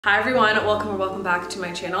Hi everyone, welcome or welcome back to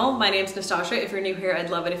my channel. My name is Nastazsa. If you're new here, I'd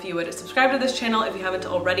love it if you would subscribe to this channel if you haven't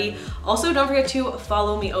already. Also, don't forget to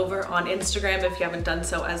follow me over on Instagram if you haven't done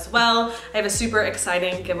so as well. I have a super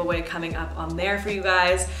exciting giveaway coming up on there for you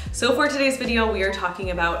guys. So for today's video, we are talking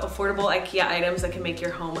about affordable IKEA items that can make your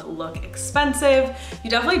home look expensive. You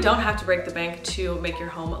definitely don't have to break the bank to make your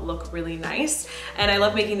home look really nice. And I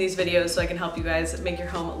love making these videos so I can help you guys make your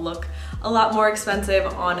home look a lot more expensive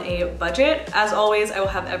on a budget. As always, I will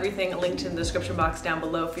have everything linked in the description box down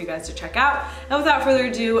below for you guys to check out. And without further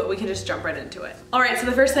ado, we can just jump right into it. All right, so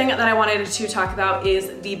the first thing that I wanted to talk about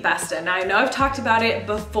is the Besta. Now I know I've talked about it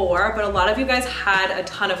before, but a lot of you guys had a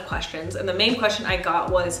ton of questions. And the main question I got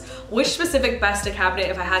was, which specific Besta cabinet,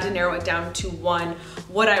 if I had to narrow it down to one,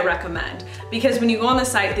 would I recommend? Because when you go on the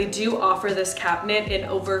site, they do offer this cabinet in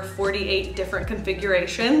over 48 different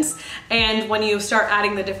configurations. And when you start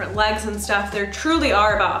adding the different legs and stuff, there truly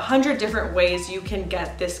are about 100 different ways you can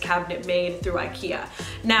get this cabinet made through IKEA.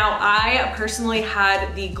 Now, I personally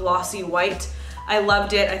had the glossy white. I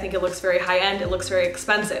loved it. I think it looks very high end. It looks very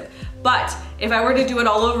expensive. But if I were to do it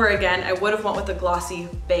all over again, I would have went with the glossy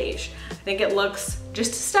beige. I think it looks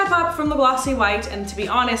just a step up from the glossy white. And to be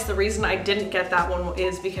honest, the reason I didn't get that one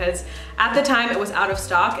is because at the time it was out of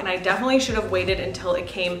stock and I definitely should have waited until it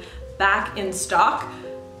came back in stock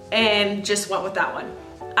and just went with that one.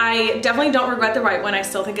 I definitely don't regret the white one. I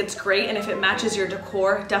still think it's great, and if it matches your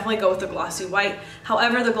decor, definitely go with the glossy white.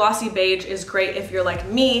 However, the glossy beige is great if you're like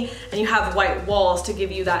me and you have white walls to give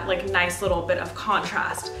you that like nice little bit of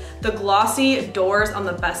contrast. The glossy doors on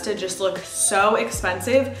the Besta just look so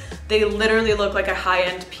expensive. They literally look like a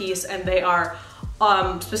high-end piece, and they are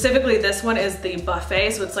specifically this one is the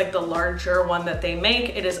buffet, so it's like the larger one that they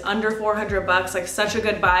make. It is under 400 bucks, like such a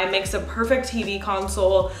good buy, makes a perfect TV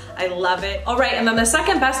console. I love it. All right, and then the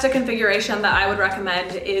second Besta configuration that I would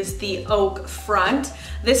recommend is the oak front.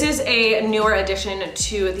 This is a newer addition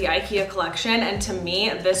to the IKEA collection, and to me,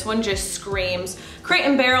 this one just screams Crate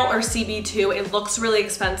and Barrel or CB2. It looks really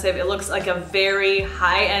expensive. It looks like a very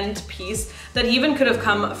high-end piece that even could have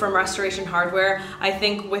come from Restoration Hardware, I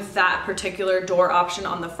think, with that particular door option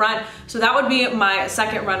on the front. So that would be my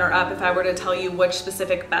second runner-up if I were to tell you which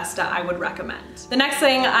specific Besta I would recommend. The next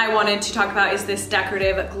thing I wanted to talk about is this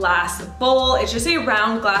decorative glass bowl. It's just a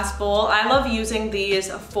round glass bowl. I love using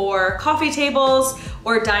these for coffee tables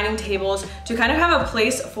or dining tables to kind of have a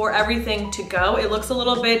place for everything to go. It looks a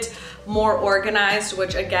little bit more organized,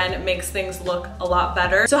 which again makes things look a lot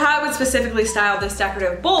better. So how I would specifically style this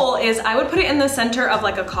decorative bowl is I would put it in the center of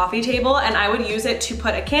like a coffee table, and I would use it to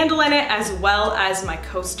put a candle in it as well as my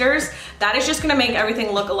coasters. That is just gonna make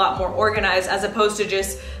everything look a lot more organized as opposed to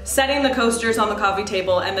just setting the coasters on the coffee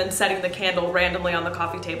table and then setting the candle randomly on the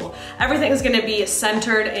coffee table. Everything is gonna be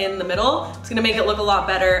centered in the middle. It's gonna make it look a lot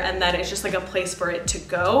better, and then it's just like a place for it to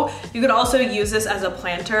go. You could also use this as a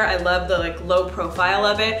planter. I love the like low profile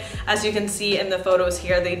of it. As you can see in the photos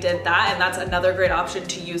here, they did that, and that's another great option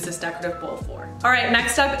to use this decorative bowl for. All right,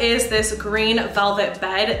 next up is this green velvet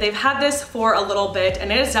bed. They've had this for a little bit,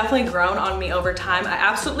 and it has definitely grown on me over time. I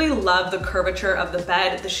absolutely love the curvature of the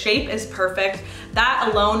bed. The shape is perfect. That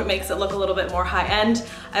alone makes it look a little bit more high-end.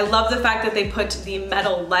 I love the fact that they put the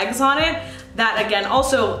metal legs on it. That again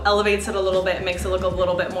also elevates it a little bit and makes it look a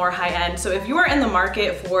little bit more high-end. So if you are in the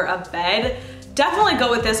market for a bed, definitely go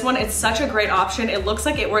with this one. It's such a great option. It looks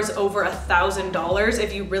like it was over $1,000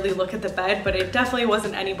 if you really look at the bed, but it definitely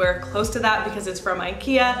wasn't anywhere close to that because it's from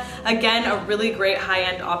IKEA. Again, a really great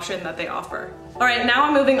high-end option that they offer. All right, now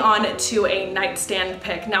I'm moving on to a nightstand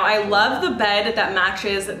pick. Now I love the bed that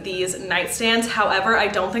matches these nightstands. However, I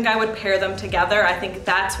don't think I would pair them together. I think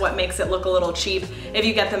that's what makes it look a little cheap if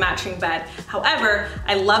you get the matching bed. However,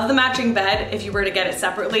 I love the matching bed if you were to get it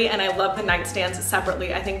separately, and I love the nightstands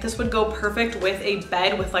separately. I think this would go perfect with a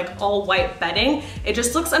bed with like all white bedding. It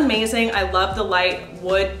just looks amazing. I love the light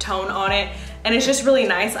wood tone on it, and it's just really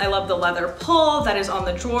nice. I love the leather pull that is on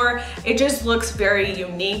the drawer. It just looks very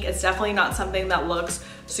unique. It's definitely not something that looks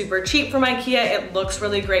super cheap from IKEA. It looks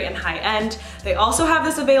really great and high end. They also have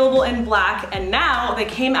this available in black, and now they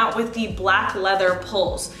came out with the black leather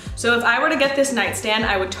pulls. So if I were to get this nightstand,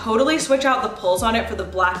 I would totally switch out the pulls on it for the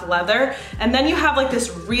black leather, and then you have like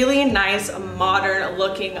this really nice modern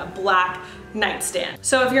looking black nightstand.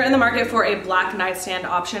 So if you're in the market for a black nightstand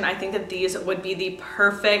option, I think that these would be the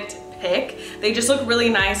perfect pick. They just look really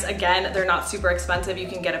nice. Again, they're not super expensive. You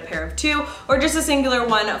can get a pair of 2 or just a singular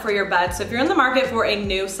one for your bed. So if you're in the market for a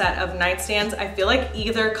new set of nightstands, I feel like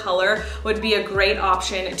either color would be a great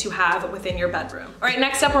option to have within your bedroom. All right,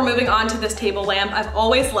 next up, we're moving on to this table lamp. I've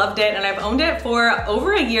always loved it and I've owned it for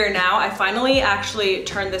over a year now. I finally actually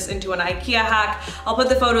turned this into an Ikea hack. I'll put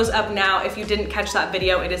the photos up now. If you didn't catch that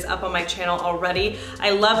video, it is up on my channel already. I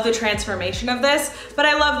love the transformation of this, but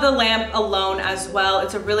I love the lamp alone as well.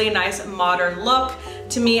 It's a really nice modern look.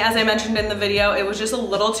 To me, as I mentioned in the video, it was just a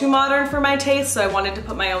little too modern for my taste, so I wanted to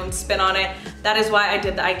put my own spin on it. That is why I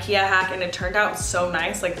did the Ikea hack, and it turned out so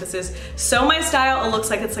nice. Like, this is so my style. It looks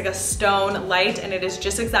like it's like a stone light, and it is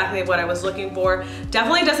just exactly what I was looking for.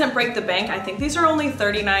 Definitely doesn't break the bank. I think these are only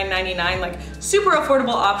 $39.99, like super affordable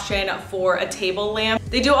option for a table lamp.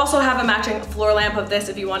 They do also have a matching floor lamp of this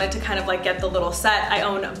if you wanted to kind of like get the little set. I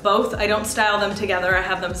own both. I don't style them together. I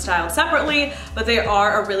have them styled separately, but they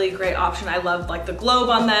are a really great option. I love like the globe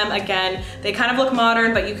on them. Again, they kind of look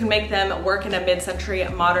modern, but you can make them work in a mid-century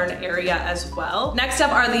modern area as well. Next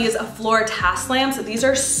up are these floor task lamps. These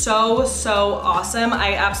are so awesome.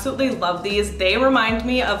 I absolutely love these. They remind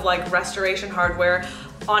me of like Restoration Hardware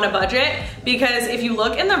on a budget, because if you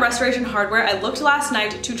look in the Restoration Hardware, I looked last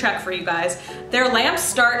night to check for you guys, their lamps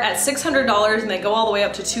start at $600 and they go all the way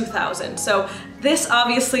up to $2,000. So this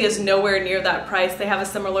obviously is nowhere near that price. They have a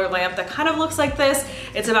similar lamp that kind of looks like this.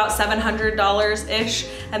 It's about $700-ish.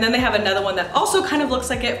 And then they have another one that also kind of looks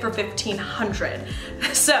like it for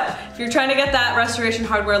 $1,500. So if you're trying to get that Restoration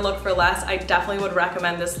Hardware look for less, I definitely would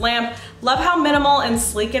recommend this lamp. Love how minimal and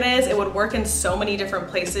sleek it is. It would work in so many different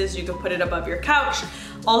places. You could put it above your couch.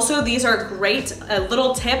 Also, these are great. A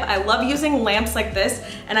little tip, I love using lamps like this,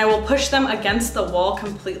 and I will push them against the wall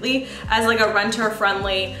completely as like a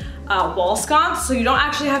renter-friendly wall sconce, so you don't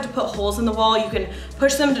actually have to put holes in the wall. You can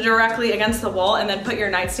push them directly against the wall and then put your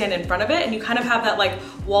nightstand in front of it, and you kind of have that like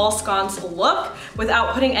wall sconce look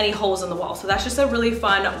without putting any holes in the wall. So that's just a really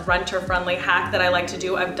fun renter-friendly hack that I like to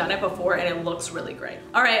do. I've done it before and it looks really great.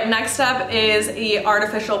 All right, next up is the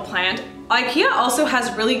artificial plant. Ikea also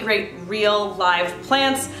has really great real live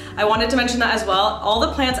plants. I wanted to mention that as well. All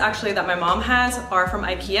the plants actually that my mom has are from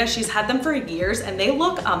Ikea. She's had them for years and they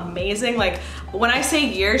look amazing. Like when I say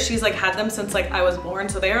years, she's like had them since like I was born.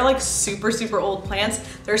 So they are like super old plants.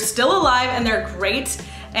 They're still alive and they're great.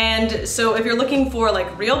 And so if you're looking for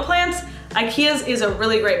like real plants, Ikea's is a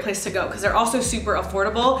really great place to go because they're also super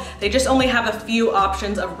affordable. They just only have a few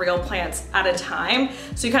options of real plants at a time.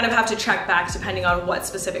 So you kind of have to check back depending on what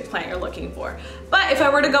specific plant you're looking for. But if I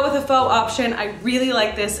were to go with a faux option, I really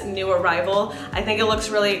like this new arrival. I think it looks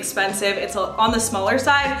really expensive. It's on the smaller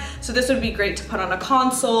side. So this would be great to put on a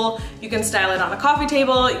console. You can style it on a coffee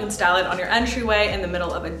table. You can style it on your entryway in the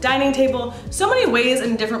middle of a dining table. So many ways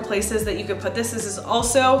and different places that you could put this. This is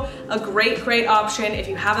also a great option if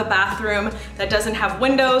you have a bathroom that doesn't have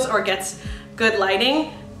windows or gets good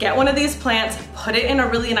lighting. Get one of these plants, put it in a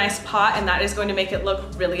really nice pot, and that is going to make it look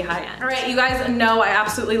really high end. All right, you guys know I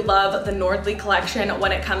absolutely love the Nordly collection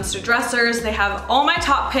when it comes to dressers. They have all my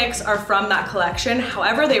top picks are from that collection.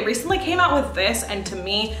 However, they recently came out with this, and to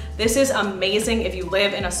me, this is amazing if you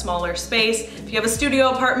live in a smaller space. If you have a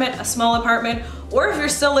studio apartment, a small apartment, or if you're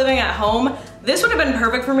still living at home, this would have been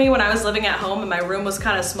perfect for me when I was living at home and my room was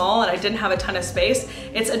kind of small and I didn't have a ton of space.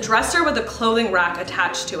 It's a dresser with a clothing rack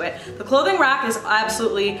attached to it. The clothing rack is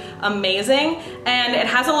absolutely amazing, and it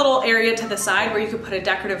has a little area to the side where you could put a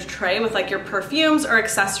decorative tray with like your perfumes or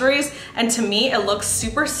accessories, and to me it looks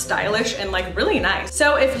super stylish and like really nice.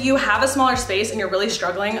 So if you have a smaller space and you're really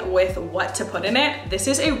struggling with what to put in it, this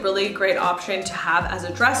is a really great option to have as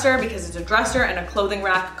a dresser because it's a dresser and a clothing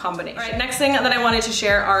rack combination. All right, next thing that I wanted to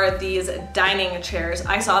share are these dining chairs.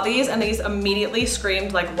 I saw these and these immediately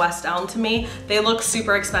screamed like West Elm to me. They look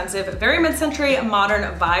super expensive, very mid-century modern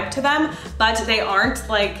vibe to them, but they aren't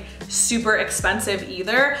like super expensive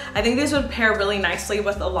either. I think these would pair really nicely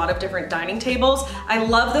with a lot of different dining tables. I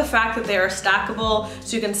love the fact that they are stackable,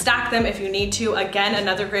 so you can stack them if you need to. Again,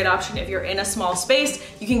 another great option if you're in a small space.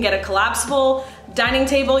 You can get a collapsible dining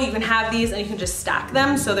table, you can have these and you can just stack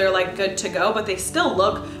them so they're like good to go, but they still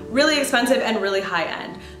look really expensive and really high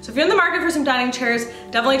end. So if you're in the market for some dining chairs,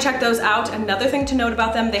 definitely check those out. Another thing to note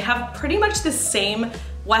about them, they have pretty much the same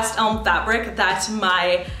West Elm fabric that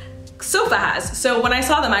my sofa has. So when I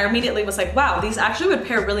saw them, I immediately was like, wow, these actually would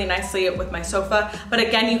pair really nicely with my sofa. But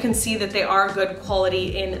again, you can see that they are good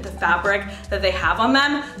quality in the fabric that they have on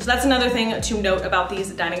them. So that's another thing to note about these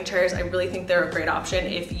dining chairs. I really think they're a great option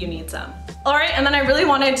if you need some. All right, and then I really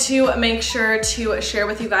wanted to make sure to share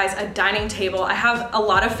with you guys a dining table. I have a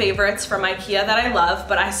lot of favorites from Ikea that I love,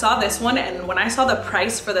 but I saw this one, and when I saw the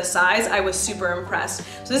price for the size, I was super impressed.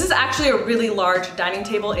 So this is actually a really large dining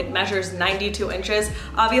table. It measures 92 inches.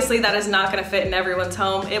 Obviously, that is not gonna fit in everyone's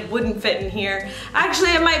home. It wouldn't fit in here.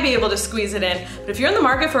 Actually, it might be able to squeeze it in, but if you're in the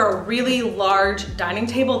market for a really large dining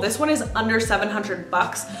table, this one is under 700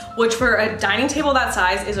 bucks, which for a dining table that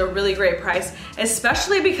size is a really great price,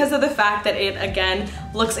 especially because of the fact that it, again,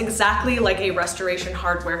 looks exactly like a Restoration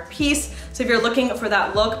Hardware piece. So if you're looking for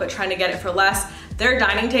that look but trying to get it for less, their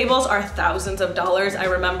dining tables are thousands of dollars. I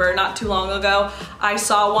remember not too long ago, I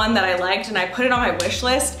saw one that I liked and I put it on my wish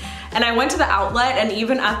list. And I went to the outlet, and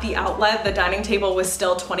even at the outlet, the dining table was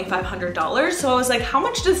still $2,500. So I was like, how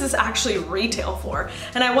much does this actually retail for?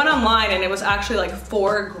 And I went online and it was actually like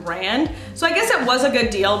 $4,000. So I guess it was a good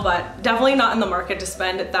deal, but definitely not in the market to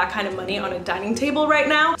spend that kind of money on a dining table right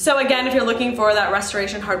now. So again, if you're looking for that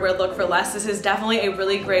Restoration Hardware look for less, this is definitely a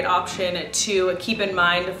really great option to keep in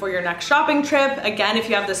mind for your next shopping trip. Again, if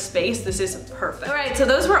you have the space, this is perfect. All right, so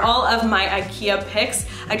those were all of my Ikea picks.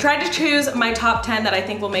 I tried to choose my top 10 that I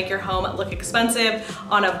think will make your home look expensive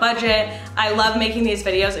on a budget. I love making these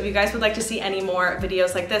videos. If you guys would like to see any more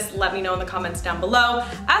videos like this, let me know in the comments down below.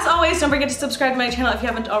 As always, don't forget to subscribe to my channel if you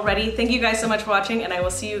haven't already. Thank you guys so much for watching, and I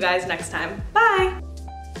will see you guys next time. Bye!